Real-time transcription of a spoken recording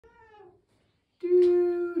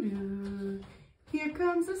Doo doo. Here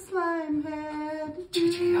comes a slime head.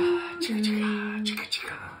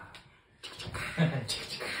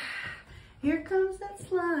 Here comes that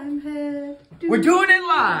slime head. We're doing it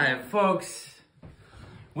live, folks.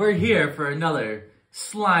 We're here for another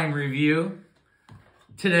slime review.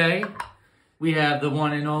 Today, we have the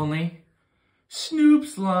one and only Snoop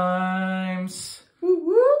Slimes. Woo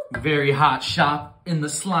woo. Very hot shop in the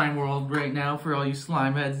slime world right now for all you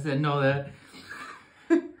slime heads that know that.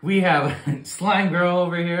 We have Slime Girl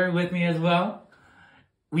over here with me as well.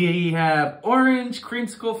 We have orange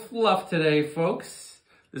creamsicle fluff today, folks.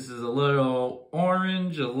 This is a little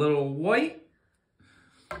orange, a little white.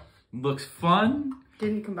 Looks fun.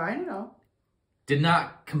 Didn't combine at all. Did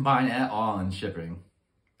not combine at all in shipping.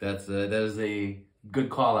 That is a good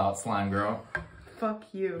call out, Slime Girl. Fuck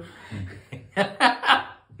you.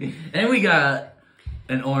 And we got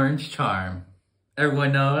an orange charm.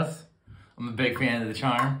 Everyone knows I'm a big fan of the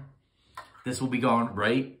charm. This will be going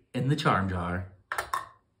right in the charm jar.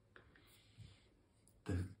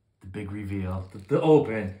 The big reveal, the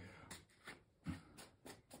open.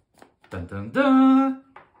 Dun dun dun.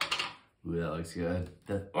 Ooh, that looks good.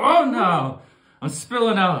 Oh no! I'm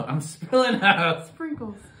spilling out. I'm spilling out.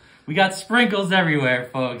 Sprinkles. We got sprinkles everywhere,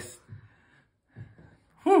 folks.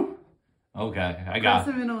 Whew. Okay, I got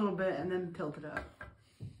Press them in a little bit and then tilt it up.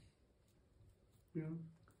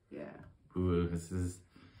 Yeah. Ooh, this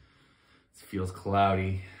feels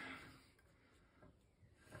cloudy.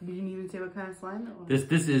 You didn't even say what kind of slime it was.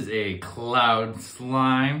 This is a cloud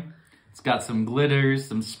slime. It's got some glitters,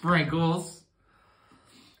 some sprinkles.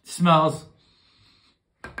 Smells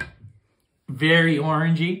very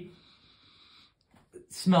orangey.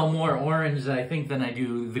 Smell more orange, I think, than I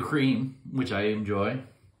do the cream, which I enjoy.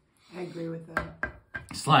 I agree with that.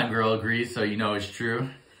 Slime Girl agrees, so you know it's true.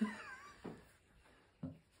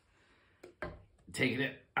 Taking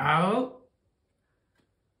it out.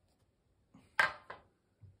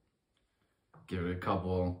 Give it a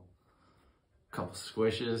couple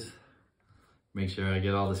squishes. Make sure I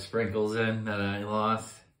get all the sprinkles in that I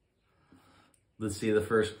lost. Let's see the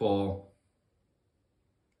first pull.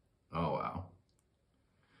 Oh, wow.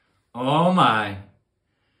 Oh, my.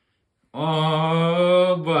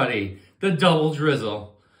 Oh, buddy. The double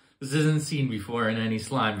drizzle. This isn't seen before in any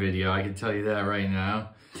slime video. I can tell you that right now.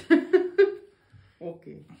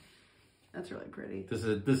 Okay. That's really pretty. This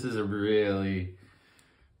is a really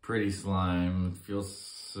pretty slime. It feels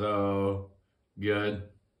so good.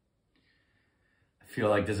 I feel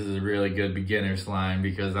like this is a really good beginner slime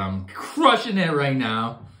because I'm crushing it right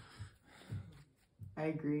now. I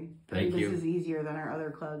agree. Thank you. This is easier than our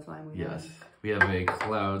other cloud slime we have. Yes, we have a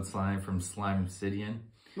cloud slime from Slime Obsidian.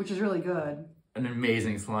 Which is really good. An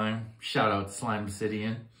amazing slime. Shout out to Slime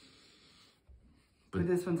Obsidian. But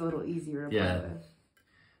this one's a little easier to play with.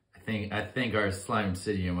 I think our Slime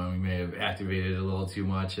Obsidian one we may have activated a little too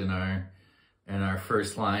much in our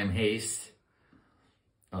first slime haste.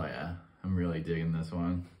 Oh yeah, I'm really digging this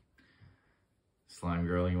one. Slime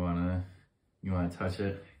Girl, you wanna touch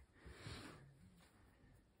it?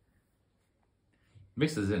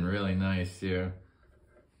 Mixes in really nice too.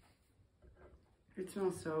 It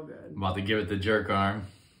smells so good. I'm about to give it the jerk arm.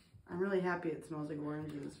 I'm really happy it smells like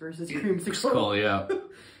oranges versus creamsicle. Skull, yeah.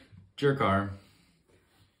 Jerk arm.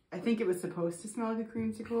 I think it was supposed to smell like a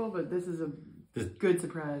creamsicle, but this is a good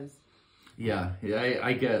surprise. Yeah,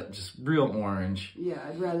 I get just real orange. Yeah,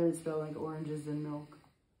 I'd rather it smell like oranges than milk.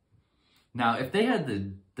 Now, if they had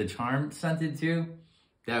the charm scented too,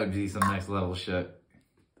 that would be some next level shit.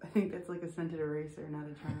 I think that's like a scented eraser, not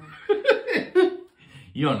a charm.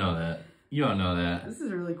 You don't know that. You don't know that. This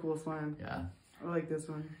is a really cool slime. Yeah. I like this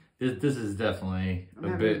one. This is definitely a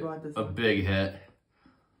one. big hit.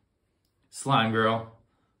 Slime Girl,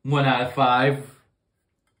 1 out of 5.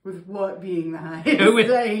 With what being the highest?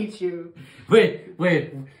 I hate you.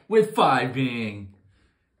 With 5 being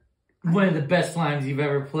one of the best slimes you've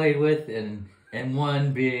ever played with, and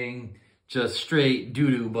 1 being just straight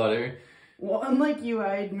doo-doo butter. Well, unlike you,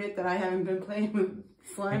 I admit that I haven't been playing with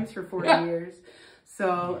slimes for 40 years.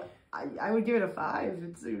 So I would give it a 5.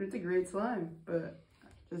 It's a great slime, but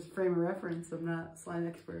just frame of reference, I'm not a slime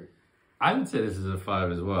expert. I would say this is a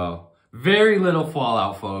 5 as well. Very little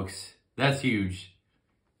fallout, folks. That's huge.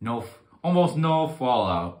 Almost no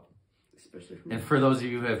fallout. Especially from and for those of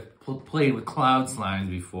you who have played with cloud slimes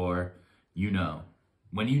before, you know.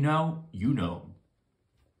 When you know, you know.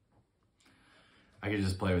 I could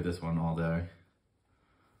just play with this one all day.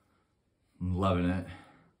 I'm loving it.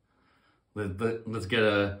 Let's get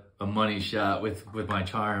a money shot with my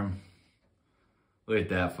charm. Look at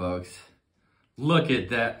that, folks. Look at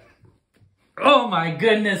that. Oh my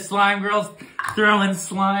goodness, Slime Girls. throwing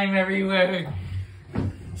slime everywhere.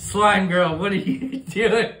 Slime girl, what are you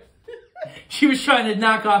doing? She was trying to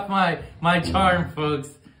knock off my charm, folks.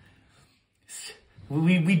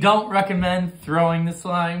 We don't recommend throwing the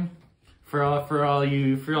slime for all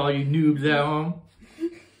you noobs at home.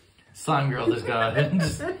 Slime girl just got a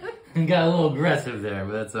little aggressive there,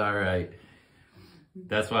 but that's all right.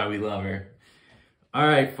 That's why we love her. All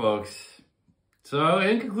right, folks. So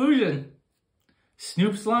in conclusion,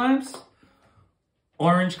 Snoop Slimes,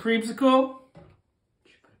 orange creamsicle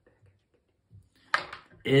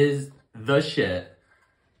is the shit.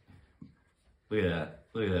 Look at that.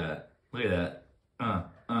 Look at that. Look at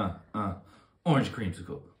that. Orange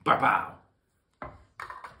creamsicle. Bow bow.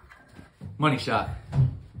 Money shot.